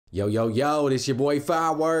Yo, yo, yo, this your boy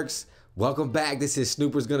Fireworks. Welcome back. This is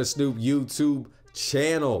Snoopers Gonna Snoop YouTube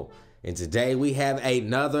channel. And today we have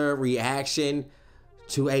another reaction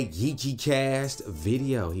to a Geeky Cast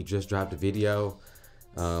video. He just dropped a video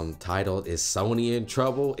titled, Is Sony in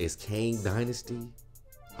Trouble? Is KANG Dynasty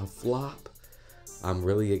a flop? I'm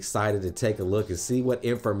really excited to take a look and see what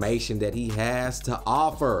information that he has to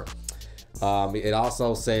offer. It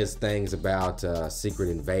also says things about Secret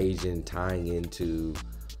Invasion tying into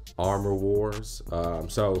Armor Wars.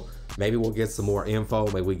 So maybe we'll get some more info.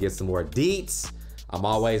 Maybe we get some more deets. I'm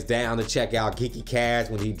always down to check out Geeky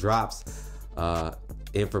Cast when he drops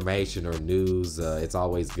information or news. It's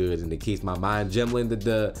always good, and it keeps my mind jumbling.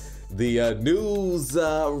 The news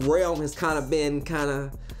realm has kind of been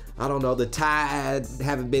I don't know, the tide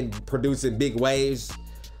haven't been producing big waves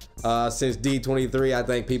since D23. I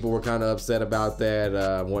think people were kind of upset about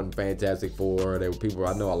that. One Fantastic Four. There were people,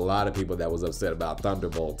 I know a lot of people that was upset about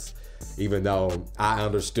Thunderbolts, even though I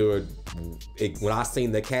understood it, when I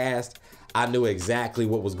seen the cast, I knew exactly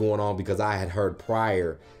what was going on because I had heard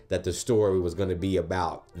prior that the story was going to be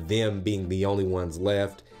about them being the only ones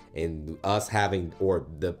left and us having, or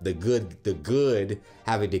the good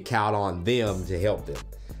having to count on them to help them.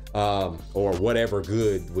 Or whatever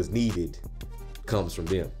good was needed comes from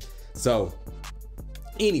them. So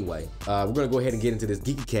anyway, we're gonna go ahead and get into this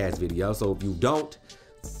Geeky Cast video. So if you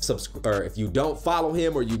don't follow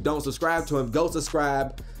him or you don't subscribe to him, go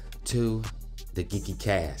subscribe to the Geeky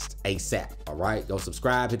Cast ASAP. All right, go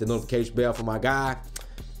subscribe, hit the notification bell for my guy.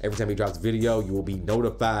 Every time he drops a video, you will be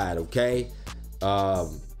notified. Okay.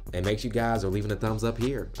 And make sure you guys are leaving a thumbs up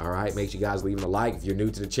here. All right, make sure you guys leaving a like. If you're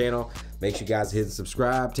new to the channel, make sure you guys hit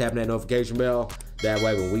subscribe, tapping that notification bell. That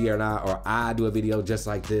way when we are not, or I do a video just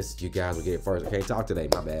like this, you guys will get it first. I can't talk today,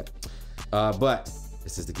 my bad. But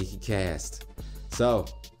this is the Geeky Cast. So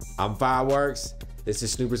I'm Fireworks. This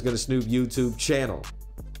is Snoopers Gonna Snoop YouTube channel.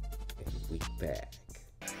 And we back.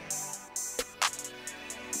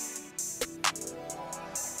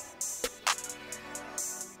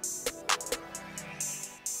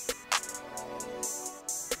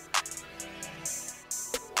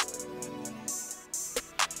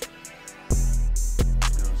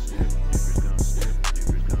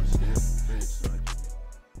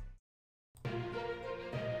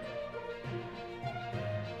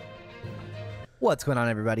 What's going on,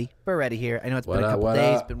 everybody? Beretti here. I know it's been a couple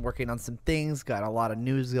days, been working on some things, got a lot of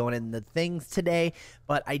news going in the things today,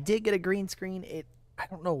 but I did get a green screen. I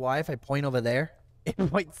don't know why, if I point over there, it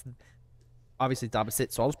points, obviously it's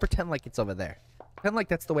opposite, so I'll just pretend like it's over there. Pretend like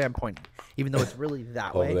that's the way I'm pointing, even though it's really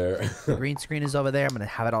that way. There. The green screen is over there. I'm going to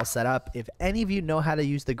have it all set up. If any of you know how to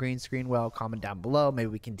use the green screen, well, comment down below. Maybe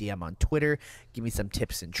we can DM on Twitter. Give me some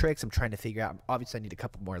tips and tricks. I'm trying to figure out, obviously I need a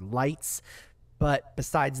couple more lights, but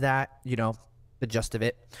besides that, you know, the gist of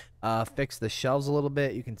it. Fix the shelves a little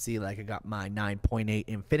bit. You can see like I got my 9.8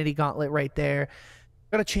 Infinity Gauntlet right there.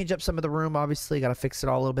 Gotta change up some of the room, obviously. Gotta fix it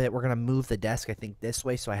all a little bit. We're gonna move the desk, I think, this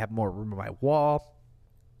way so I have more room on my wall.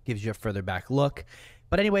 Gives you a further back look.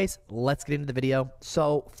 But anyways, let's get into the video.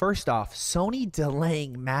 So first off, Sony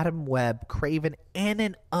delaying Madam Web, Kraven, and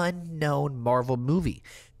an unknown Marvel movie.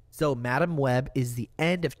 So Madam Web is the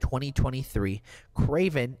end of 2023.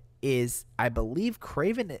 Kraven is, I believe,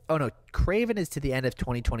 Kraven is to the end of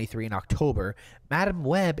 2023 in October. Madam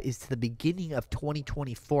Web is to the beginning of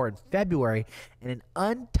 2024 in February, and an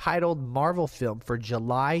untitled Marvel film for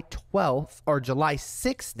July 12th, or July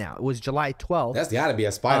 6th now. It was July 12th. That's gotta be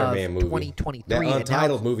a Spider-Man movie. 2023. That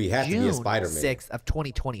untitled movie has to be a Spider-Man. June 6th of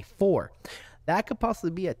 2024. That could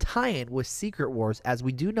possibly be a tie-in with Secret Wars, as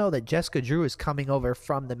we do know that Jessica Drew is coming over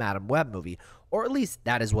from the Madam Web movie, or at least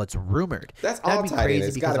that is what's rumored. That'd be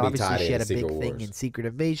crazy because obviously she had a big thing in Secret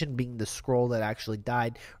Invasion, being the scroll that actually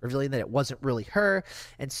died, revealing that it wasn't really her,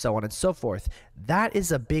 and so on and so forth. That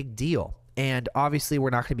is a big deal, and obviously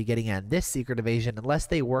we're not going to be getting at this Secret Invasion unless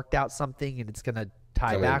they worked out something and it's going to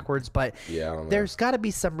tie backwards. But yeah, there's got to be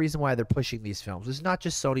some reason why they're pushing these films. It's not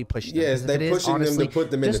just Sony pushing them. Yes, they're pushing them to put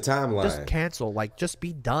them in the timeline. Just cancel, like, just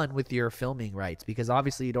be done with your filming rights, because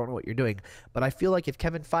obviously you don't know what you're doing. But I feel like if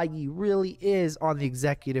Kevin Feige really is on the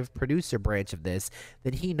executive producer branch of this,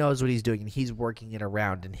 then he knows what he's doing and he's working it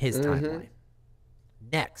around in his timeline.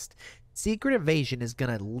 Next, Secret Invasion is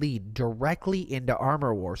going to lead directly into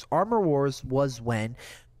Armor Wars. Armor Wars was when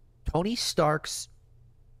Tony Stark's,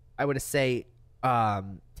 I would say,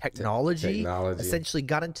 technology essentially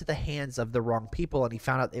got into the hands of the wrong people, and he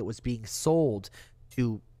found out it was being sold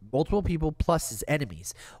to multiple people plus his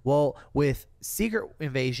enemies. Well, with Secret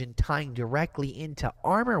Invasion tying directly into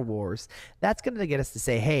Armor Wars, that's going to get us to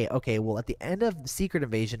say, hey, okay, well, at the end of the Secret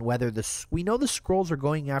Invasion, we know the Skrulls are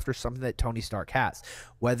going after something that Tony Stark has,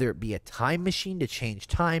 whether it be a time machine to change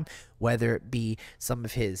time, whether it be some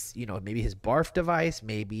of his, maybe his barf device,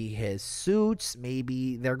 maybe his suits,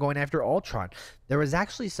 maybe they're going after Ultron. There was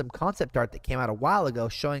actually some concept art that came out a while ago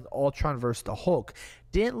showing Ultron versus the Hulk.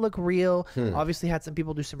 Didn't look real. Obviously had some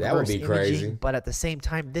people do some reverse imaging, crazy. But at the same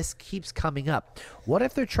time, this keeps coming up. What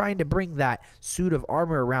if they're trying to bring that suit of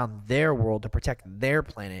armor around their world to protect their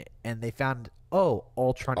planet, and they found,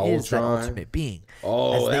 Ultron is that ultimate being?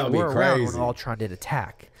 Oh, as that would be crazy. Around when Ultron did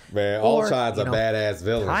attack. Man, Ultron's a badass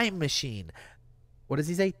villain. Time machine. What does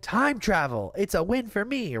he say? Time travel. It's a win for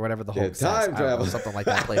me, or whatever the Hulk says. Time travel. Something like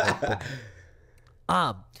that.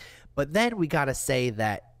 But then we got to say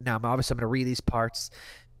that, now I'm going to read these parts.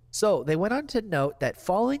 So they went on to note that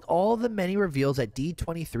following all the many reveals at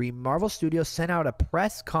D23, Marvel Studios sent out a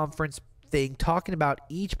press conference thing talking about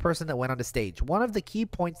each person that went on the stage. One of the key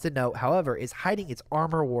points to note, however, is hiding its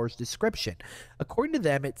Armor Wars description. According to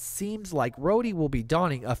them, it seems like Rhodey will be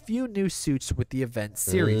donning a few new suits with the event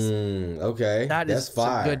series. Okay, that's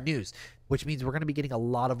fire. Some good news, which means we're going to be getting a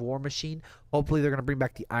lot of War Machine. Hopefully, they're going to bring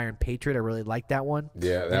back the Iron Patriot. I really like that one.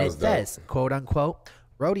 Yeah, that was dope. And it says, quote unquote,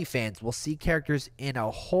 Rhodey fans will see characters in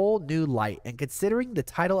a whole new light, and considering the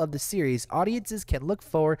title of the series, audiences can look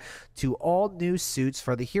forward to all new suits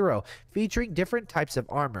for the hero, featuring different types of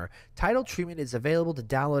armor. Title treatment is available to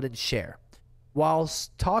download and share. While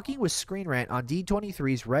talking with Screen Rant on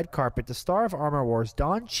D23's red carpet, the star of Armor Wars,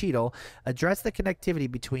 Don Cheadle, addressed the connectivity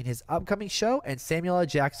between his upcoming show and Samuel L.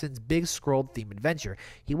 Jackson's big Skrull theme adventure.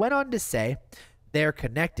 He went on to say, they're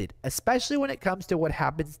connected, especially when it comes to what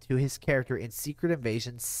happens to his character in Secret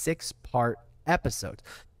Invasion's 6-part episode.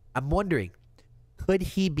 I'm wondering, could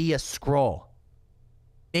he be a Skrull?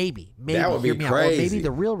 Maybe. That would be crazy. Or maybe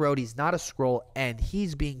the real Rhodey's not a Skrull, and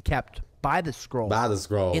he's being kept by the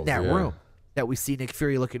Skrulls. In that room that we see Nick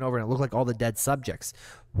Fury looking over, and it looked like all the dead subjects.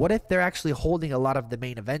 What if they're actually holding a lot of the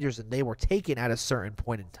main Avengers, and they were taken at a certain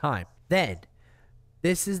point in time? Then,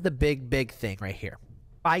 this is the big thing right here.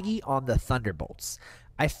 Feige on the Thunderbolts.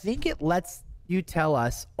 I think it lets you tell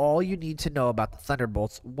us all you need to know about the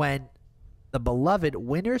Thunderbolts when the beloved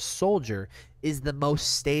Winter Soldier is the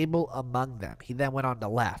most stable among them. He then went on to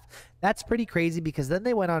laugh. That's pretty crazy, because then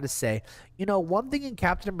they went on to say, one thing in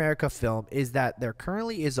Captain America film is that there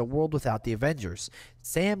currently is a world without the Avengers.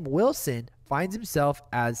 Sam Wilson finds himself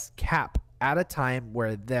as Cap at a time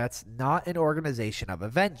where that's not an organization of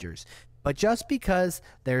Avengers. But just because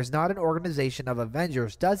there's not an organization of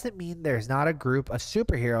Avengers doesn't mean there's not a group of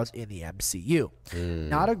superheroes in the MCU.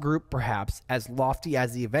 Not a group perhaps as lofty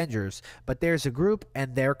as the Avengers, but there's a group,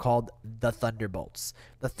 and they're called the Thunderbolts.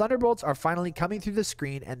 The Thunderbolts are finally coming through the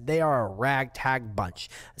screen, and they are a ragtag bunch.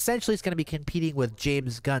 Essentially, it's going to be competing with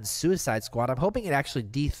James Gunn's Suicide Squad. I'm hoping it actually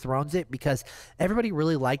dethrones it, because everybody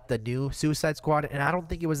really liked the new Suicide Squad, and I don't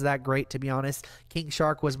think it was that great, to be honest. King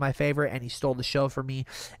Shark was my favorite, and he stole the show for me.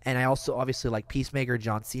 And I also obviously like Peacemaker,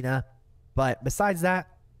 John Cena. But besides that,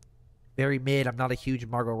 very mid. I'm not a huge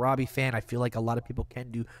Margot Robbie fan. I feel like a lot of people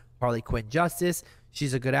can do Harley Quinn justice.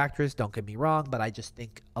 She's a good actress, don't get me wrong, but I just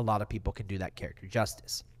think a lot of people can do that character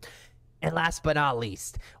justice. And last but not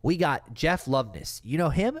least, we got Jeff Loveness. You know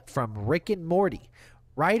him from Rick and Morty.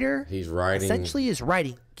 Essentially is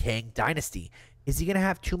writing KANG Dynasty. Is he going to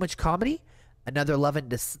have too much comedy? Another Love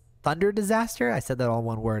and Thunder disaster? I said that all in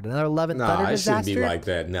one word. Another Love and Thunder disaster? Nah, it shouldn't be like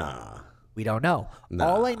that. Nah. We don't know.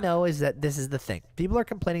 All I know is that this is the thing. People are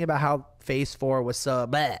complaining about how Phase 4 was so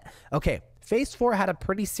bleh. Okay, Phase 4 had a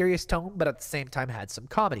pretty serious tone, but at the same time had some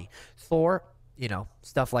comedy. Thor,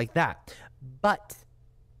 stuff like that. But,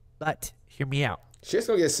 hear me out. Shit's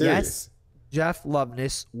gonna get serious. Yes, Jeff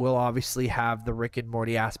Loveness will obviously have the Rick and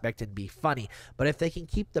Morty aspect and be funny. But if they can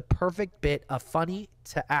keep the perfect bit of funny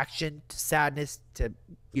to action to sadness to,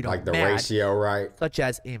 like the ratio, right? Such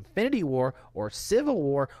as Infinity War or Civil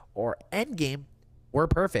War or Endgame, we're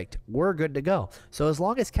perfect. We're good to go. So as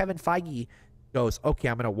long as Kevin Feige goes, okay,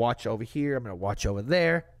 I'm going to watch over here, I'm going to watch over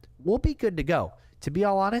there, we'll be good to go. To be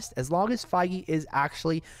all honest, as long as Feige is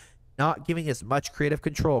actually not giving us much creative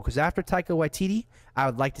control, because after Taika Waititi, I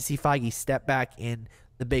would like to see Feige step back in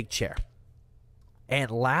the big chair. And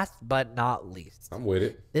last but not least, I'm with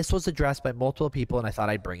it. This was addressed by multiple people, and I thought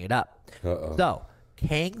I'd bring it up. So,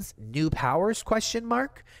 Kang's new powers, ?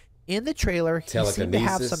 In the trailer, he seemed to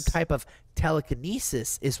have some type of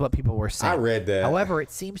telekinesis, is what people were saying. I read that. However,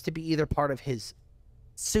 it seems to be either part of his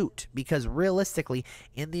suit, because realistically,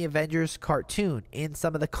 in the Avengers cartoon, in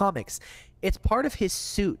some of the comics, it's part of his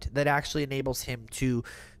suit that actually enables him to,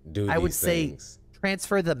 Do I would these say, things.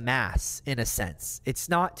 transfer the mass in a sense. It's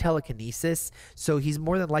not telekinesis, so he's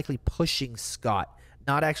more than likely pushing Scott,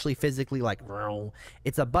 not actually physically like,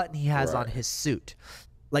 it's a button he has on his suit.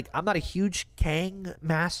 Like, I'm not a huge Kang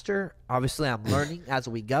master. Obviously, I'm learning as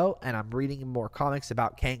we go, and I'm reading more comics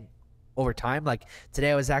about Kang over time. Like,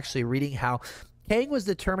 today I was actually reading how Kang was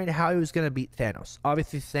determining how he was going to beat Thanos.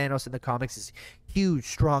 Obviously, Thanos in the comics is huge,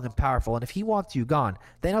 strong, and powerful, and if he wants you gone,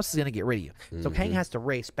 Thanos is going to get rid of you. So Kang has to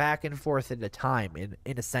race back and forth into time,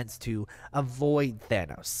 in a sense, to avoid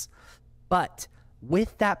Thanos. But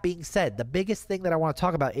with that being said, the biggest thing that I want to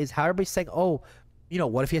talk about is how everybody's saying, oh, you know,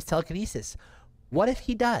 what if he has telekinesis? What if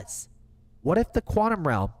he does? What if the quantum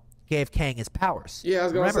realm gave Kang his powers? Yeah, I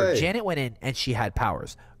was going to say. Remember, Janet went in and she had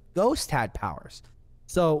powers. Ghost had powers.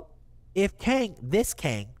 So if this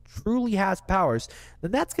Kang truly has powers,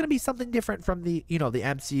 then that's going to be something different from the, you know, the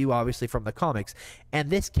MCU, obviously from the comics. And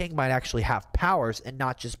this Kang might actually have powers and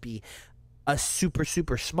not just be a super,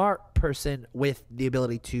 super smart person with the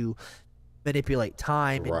ability to manipulate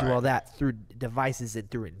time and do all that through devices and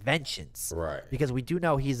through inventions. Right. Because we do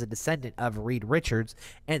know he's a descendant of Reed Richards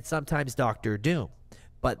and sometimes Doctor Doom.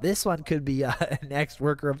 But this one could be an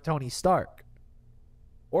ex-worker of Tony Stark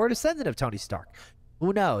or a descendant of Tony Stark.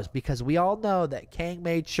 Who knows? Because we all know that Kang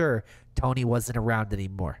made sure Tony wasn't around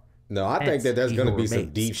anymore. No, I think that there's going to be some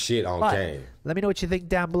deep shit on Kang. Let me know what you think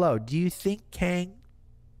down below. Do you think Kang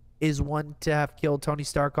is one to have killed Tony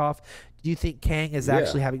Stark off? Do you think Kang is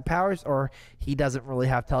actually having powers, or he doesn't really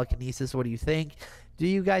have telekinesis? What do you think? Do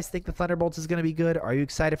you guys think the Thunderbolts is going to be good? Are you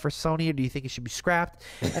excited for Sony, or do you think it should be scrapped?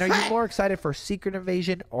 And are you more excited for Secret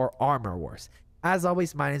Invasion or Armor Wars? As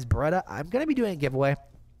always, my name is Beretta. I'm going to be doing a giveaway.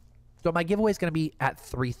 So my giveaway is going to be at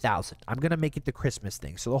 3,000. I'm going to make it the Christmas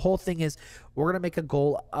thing. So the whole thing is we're going to make a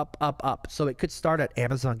goal up, up, up. So it could start at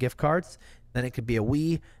Amazon gift cards. Then it could be a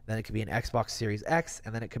Wii. Then it could be an Xbox Series X.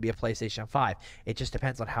 And then it could be a PlayStation 5. It just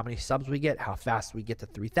depends on how many subs we get, how fast we get to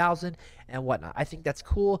 3,000 and whatnot. I think that's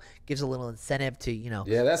cool. Gives a little incentive to, you know,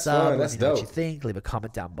 that's fun. That's dope. What you think. Leave a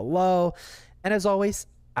comment down below. And as always,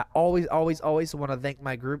 I always want to thank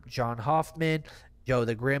my group, John Hoffman, Joe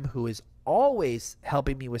the Grim, who is always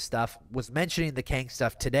helping me with stuff, was mentioning the Kang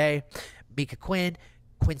stuff today, Mika Quinn,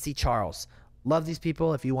 Quincy Charles. Love these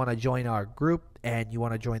people. If you want to join our group and you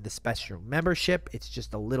want to join the special membership, it's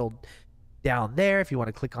just a little down there. If you want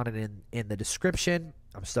to click on it in the description,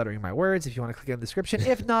 I'm stuttering my words. If you want to click on the description,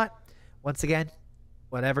 if not, once again,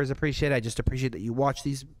 whatever is appreciated. I just appreciate that you watch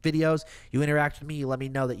these videos, you interact with me, you let me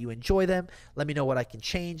know that you enjoy them, let me know what I can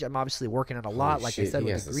change. I'm obviously working on a lot, like I said,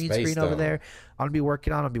 with the green screen over there. I'm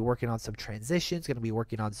gonna be working on some transitions, gonna be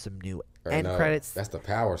working on some new end credits. That's the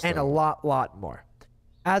power stuff. And a lot more.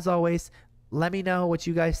 As always, let me know what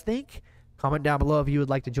you guys think. Comment down below if you would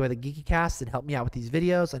like to join the Geeky Cast and help me out with these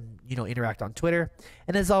videos and, you know, interact on Twitter.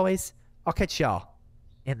 And as always, I'll catch y'all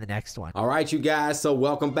in the next one. All right, you guys, so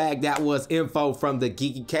welcome back. That was info from the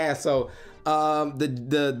Geeky Cast. So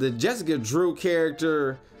the Jessica Drew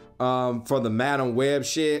character for the Madam Web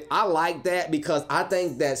shit, I like that because I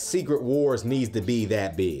think that Secret Wars needs to be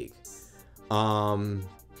that big. I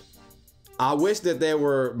wish that there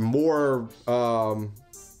were more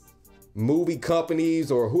movie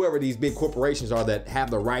companies or whoever these big corporations are that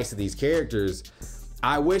have the rights to these characters.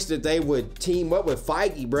 I wish that they would team up with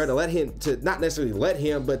Feige, bro, to let him, to not necessarily let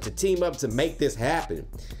him, but to team up to make this happen.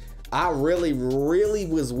 I really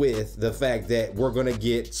was with the fact that we're gonna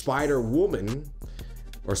get Spider-Woman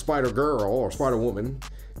or Spider-Girl or Spider-Woman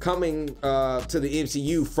coming to the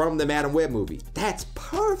MCU from the Madam Web movie. That's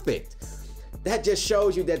perfect. That just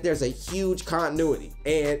shows you that there's a huge continuity.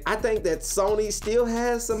 And I think that Sony still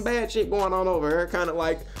has some bad shit going on over here, kind of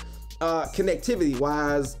like connectivity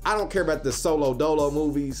wise. I don't care about the Solo Dolo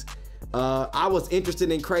movies. I was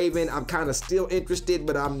interested in Kraven. I'm kind of still interested,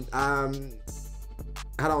 but I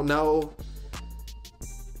don't know.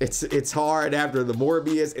 It's hard after the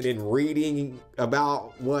Morbius and then reading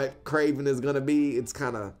about what Kraven is gonna be. It's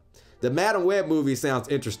kind of, the Madam Web movie sounds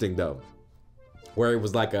interesting though, where it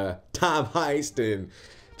was like a time heist and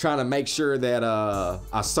trying to make sure that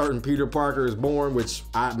a certain Peter Parker is born, which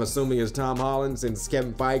I'm assuming is Tom Holland, since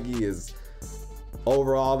Kevin Feige is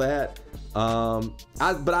over all that.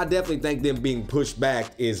 But I definitely think them being pushed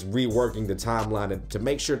back is reworking the timeline to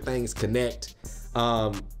make sure things connect.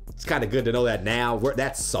 It's kind of good to know that now.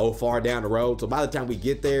 That's so far down the road. So by the time we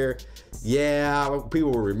get there, yeah, people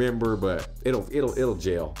will remember, but it'll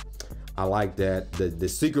gel. I like that. The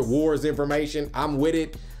Secret Wars information, I'm with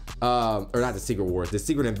it. Or not the Secret Wars, the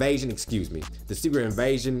Secret Invasion, excuse me. The Secret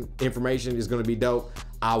Invasion information is gonna be dope.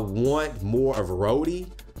 I want more of Rhodey.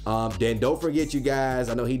 Then don't forget, you guys,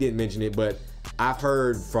 I know he didn't mention it, but I've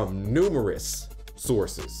heard from numerous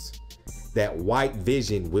sources that White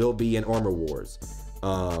Vision will be in Armor Wars.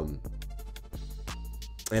 And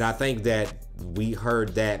I think that we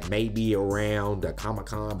heard that maybe around the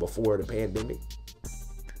Comic-Con before the pandemic.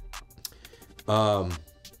 But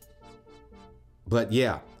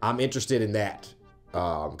yeah, I'm interested in that.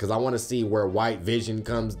 Because I want to see where White Vision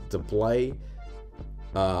comes to play.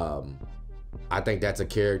 I think that's a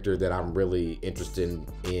character that I'm really interested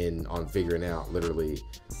in on figuring out. Literally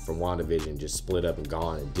from WandaVision, just split up and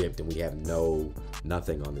gone and dipped, and we have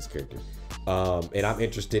nothing on this character. And I'm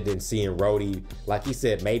interested in seeing Rhodey, like he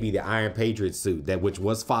said, maybe the Iron Patriot suit, which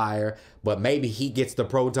was fire, but maybe he gets the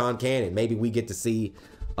proton cannon. Maybe we get to see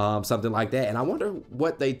something like that. And I wonder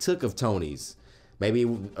what they took of Tony's. Maybe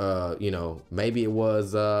you know, maybe it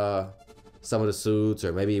was some of the suits,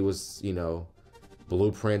 or maybe it was, you know,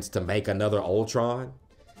 blueprints to make another Ultron,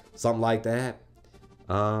 something like that.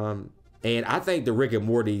 And I think the Rick and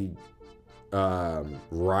Morty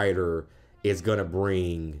writer is gonna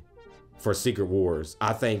bring, for Secret Wars,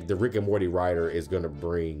 I think the Rick and Morty writer is gonna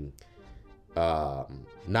bring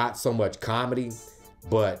not so much comedy,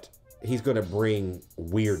 but he's gonna bring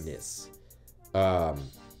weirdness.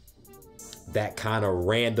 That kind of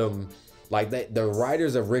random, like the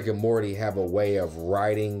writers of Rick and Morty have a way of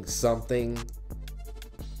writing something.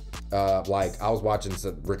 Like I was watching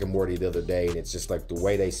some Rick and Morty the other day, and it's just like the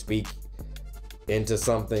way they speak into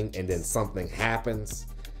something and then something happens.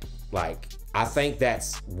 Like, I think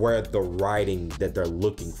that's where the writing that they're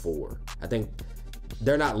looking for. I think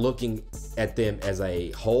they're not looking at them as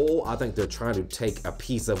a whole. I think they're trying to take a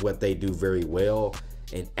piece of what they do very well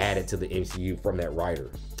and add it to the MCU from that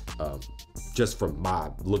writer. Just from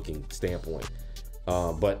my looking standpoint.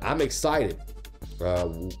 But I'm excited.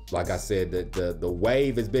 Like I said, the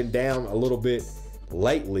wave has been down a little bit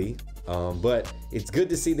lately, but it's good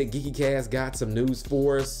to see that Geeky Cast got some news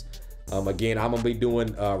for us. Again, I'm gonna be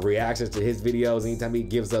doing reactions to his videos anytime he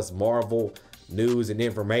gives us Marvel news and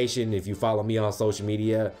information. If you follow me on social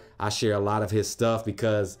media, I share a lot of his stuff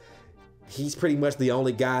because he's pretty much the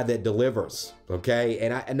only guy that delivers, okay?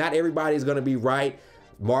 And not everybody's gonna be right.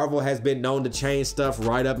 Marvel has been known to change stuff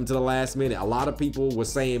right up until the last minute. A lot of people were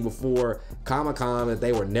saying before Comic-Con that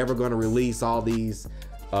they were never going to release all these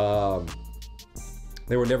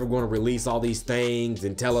things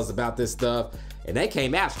and tell us about this stuff. And they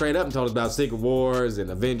came out straight up and told us about Secret Wars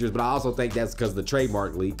and Avengers, but I also think that's because of the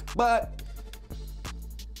trademark leak. But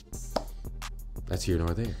that's here nor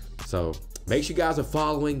there. So make sure you guys are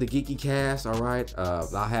following the Geeky Cast, all right?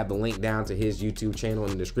 I'll have the link down to his YouTube channel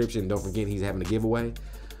in the description. Don't forget he's having a giveaway.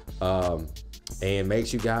 And make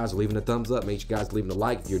sure you guys are leaving a thumbs up. Make sure you guys are leaving a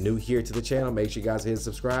like. If you're new here to the channel, make sure you guys hit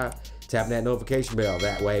subscribe. Tap that notification bell.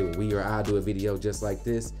 That way, when we or I do a video just like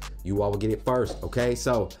this, you all will get it first, okay?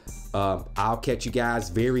 So I'll catch you guys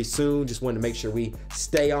very soon. Just wanted to make sure we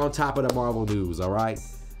stay on top of the Marvel news, all right?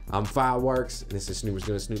 I'm Fireworks, and this is Snoopers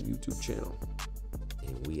Gonna Snoop YouTube channel.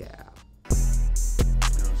 And we out.